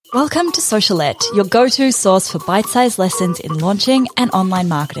Welcome to Socialette, your go-to source for bite-sized lessons in launching and online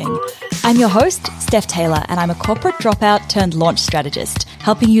marketing. I'm your host, Steph Taylor, and I'm a corporate dropout turned launch strategist,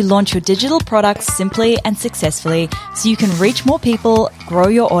 helping you launch your digital products simply and successfully so you can reach more people, grow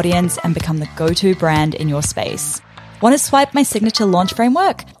your audience, and become the go-to brand in your space. Want to swipe my signature launch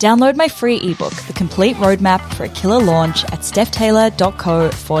framework? Download my free ebook, The Complete Roadmap for a Killer Launch at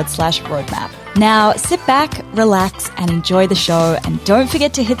stephtaylor.co/roadmap. Now, sit back, relax, and enjoy the show. And don't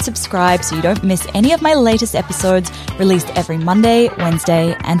forget to hit subscribe so you don't miss any of my latest episodes released every Monday,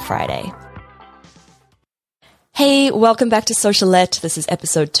 Wednesday, and Friday. Hey, welcome back to Socialette. This is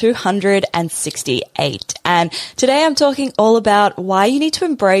episode 268. And today I'm talking all about why you need to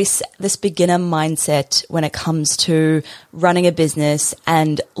embrace this beginner mindset when it comes to running a business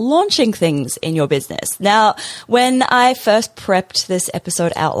and launching things in your business. Now, when I first prepped this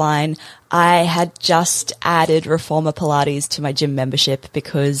episode outline, I had just added Reformer Pilates to my gym membership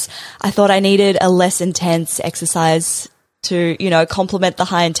because I thought I needed a less intense exercise to, complement the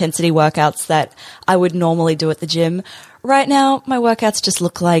high intensity workouts that I would normally do at the gym. Right now, my workouts just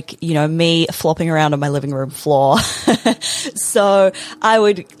look like, me flopping around on my living room floor. So I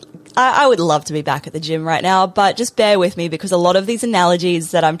would love to be back at the gym right now, but just bear with me because a lot of these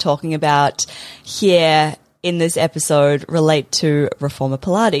analogies that I'm talking about here in this episode relate to Reformer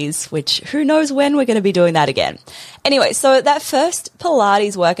Pilates, which who knows when we're going to be doing that again. Anyway, so that first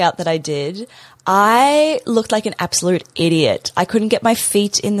Pilates workout that I did, I looked like an absolute idiot. I couldn't get my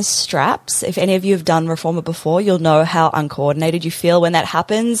feet in the straps. If any of you have done Reformer before, you'll know how uncoordinated you feel when that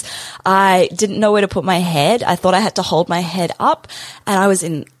happens. I didn't know where to put my head. I thought I had to hold my head up, and I was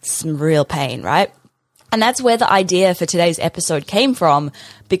in some real pain, right? And that's where the idea for today's episode came from,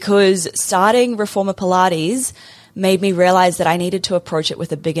 because starting Reformer Pilates made me realize that I needed to approach it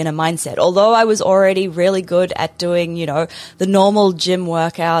with a beginner mindset. Although I was already really good at doing, the normal gym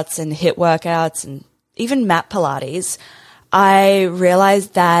workouts and HIIT workouts and even mat Pilates, I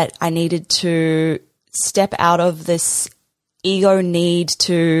realized that I needed to step out of this ego need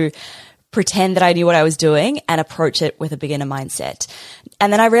to pretend that I knew what I was doing and approach it with a beginner mindset.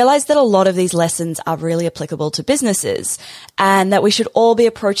 And then I realized that a lot of these lessons are really applicable to businesses and that we should all be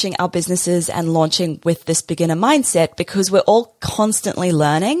approaching our businesses and launching with this beginner mindset because we're all constantly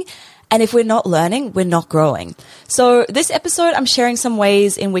learning. And if we're not learning, we're not growing. So this episode, I'm sharing some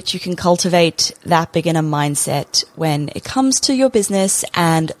ways in which you can cultivate that beginner mindset when it comes to your business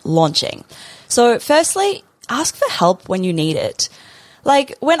and launching. So firstly, ask for help when you need it.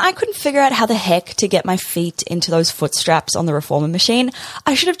 Like, when I couldn't figure out how the heck to get my feet into those foot straps on the Reformer machine,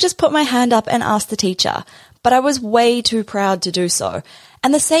 I should have just put my hand up and asked the teacher. But I was way too proud to do so.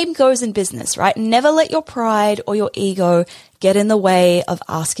 And the same goes in business, right? Never let your pride or your ego get in the way of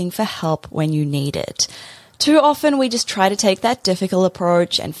asking for help when you need it. Too often we just try to take that difficult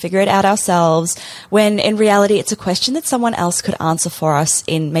approach and figure it out ourselves, when in reality it's a question that someone else could answer for us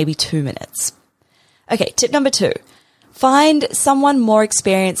in maybe 2 minutes. Okay, tip number 2. Find someone more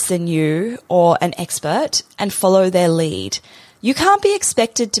experienced than you or an expert and follow their lead. You can't be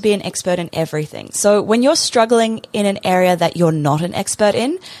expected to be an expert in everything. So when you're struggling in an area that you're not an expert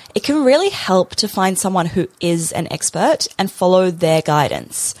in, it can really help to find someone who is an expert and follow their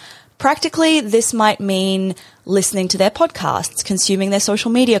guidance. Practically, this might mean listening to their podcasts, consuming their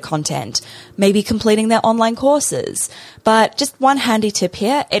social media content, maybe completing their online courses. But just one handy tip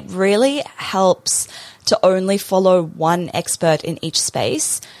here, it really helps to only follow one expert in each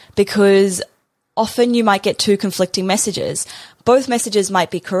space, because often you might get two conflicting messages. Both messages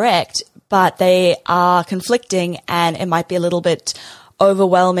might be correct, but they are conflicting, and it might be a little bit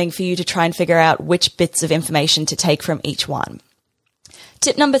overwhelming for you to try and figure out which bits of information to take from each one.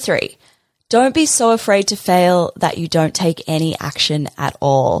 Tip number 3, don't be so afraid to fail that you don't take any action at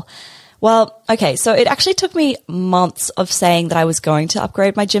all. Well, okay, so it actually took me months of saying that I was going to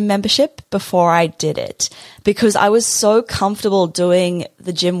upgrade my gym membership before I did it, because I was so comfortable doing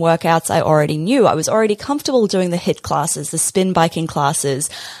the gym workouts I already knew. I was already comfortable doing the HIIT classes, the spin biking classes,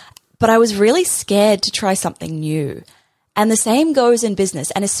 but I was really scared to try something new. And the same goes in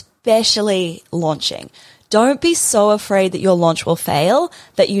business, and especially launching. Don't be so afraid that your launch will fail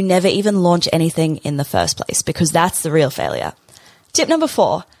that you never even launch anything in the first place, because that's the real failure. Tip number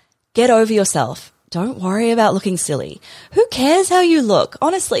 4. Get over yourself. Don't worry about looking silly. Who cares how you look?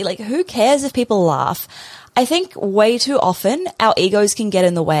 Honestly, who cares if people laugh? I think way too often our egos can get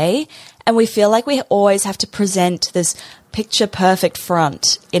in the way, and we feel like we always have to present this picture perfect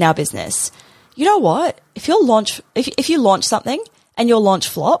front in our business. You know what? If you launch something and your launch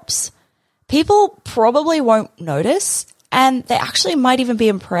flops, people probably won't notice, And they actually might even be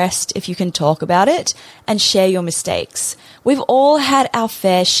impressed if you can talk about it and share your mistakes. We've all had our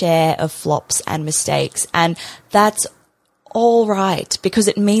fair share of flops and mistakes, and that's all right because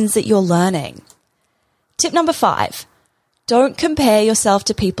it means that you're learning. Tip number 5. Don't compare yourself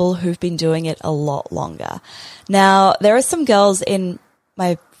to people who've been doing it a lot longer. Now, there are some girls in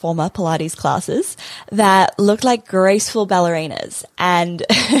my former Pilates classes that look like graceful ballerinas. And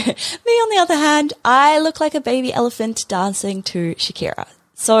me, on the other hand, I look like a baby elephant dancing to Shakira.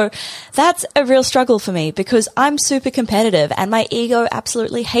 So that's a real struggle for me because I'm super competitive and my ego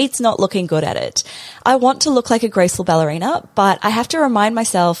absolutely hates not looking good at it. I want to look like a graceful ballerina, but I have to remind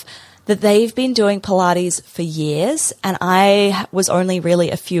myself that they've been doing Pilates for years and I was only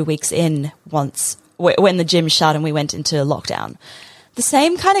really a few weeks in once when the gym shut and we went into lockdown. The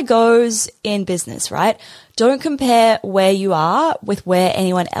same kind of goes in business, right? Don't compare where you are with where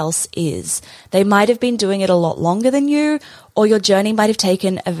anyone else is. They might have been doing it a lot longer than you, or your journey might have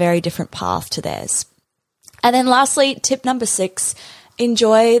taken a very different path to theirs. And then lastly, tip number 6,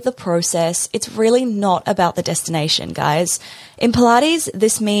 enjoy the process. It's really not about the destination, guys. In Pilates,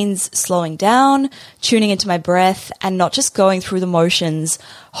 this means slowing down, tuning into my breath, and not just going through the motions,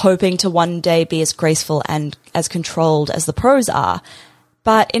 hoping to one day be as graceful and as controlled as the pros are.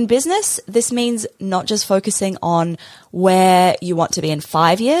 But in business, this means not just focusing on where you want to be in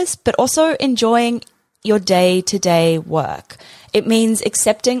 5 years, but also enjoying your day-to-day work. It means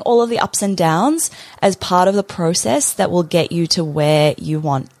accepting all of the ups and downs as part of the process that will get you to where you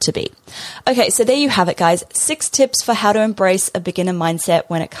want to be. Okay, so there you have it, guys. 6 tips for how to embrace a beginner mindset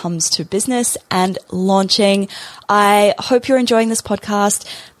when it comes to business and launching. I hope you're enjoying this podcast.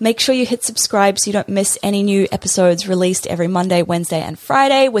 Make sure you hit subscribe so you don't miss any new episodes released every Monday, Wednesday, and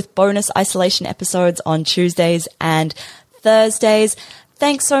Friday with bonus isolation episodes on Tuesdays and Thursdays.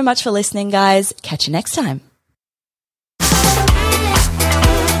 Thanks so much for listening, guys. Catch you next time.